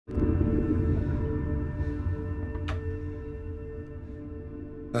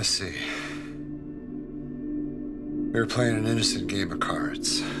Let's see. We were playing an innocent game of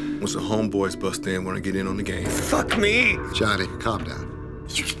cards. When some homeboys bust in, want to get in on the game. Fuck me! Johnny, calm down.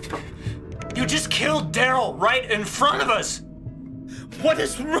 You just killed Daryl right in front of us! What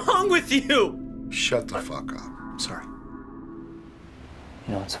is wrong with you? Shut the fuck up. Sorry.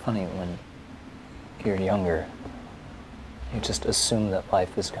 You know, it's funny, when you're younger, you just assume that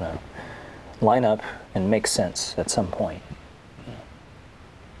life is gonna line up and make sense at some point.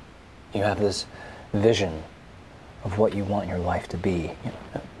 You have this vision of what you want your life to be. You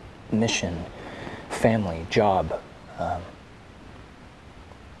know, mission, family, job.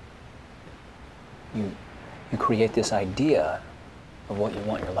 You create this idea of what you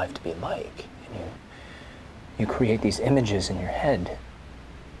want your life to be like. And you create these images in your head.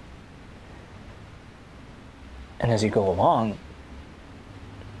 And as you go along,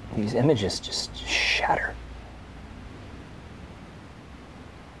 these images just shatter.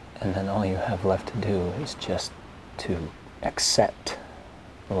 And then all you have left to do is just to accept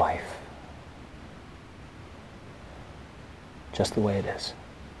life. Just the way it is.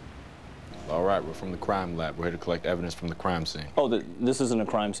 All right, we're from the crime lab. We're here to collect evidence from the crime scene. Oh, this isn't a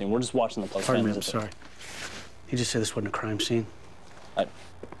crime scene. We're just watching the post. Pardon me, I'm sorry. You just said this wasn't a crime scene?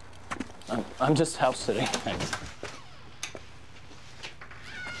 I'm just house sitting.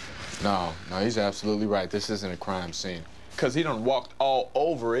 No, he's absolutely right. This isn't a crime scene. Because he done walked all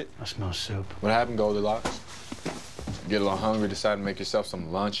over it. I smell soup. What happened, Goldilocks? Get a little hungry, decide to make yourself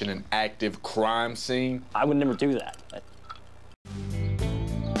some lunch in an active crime scene? I would never do that.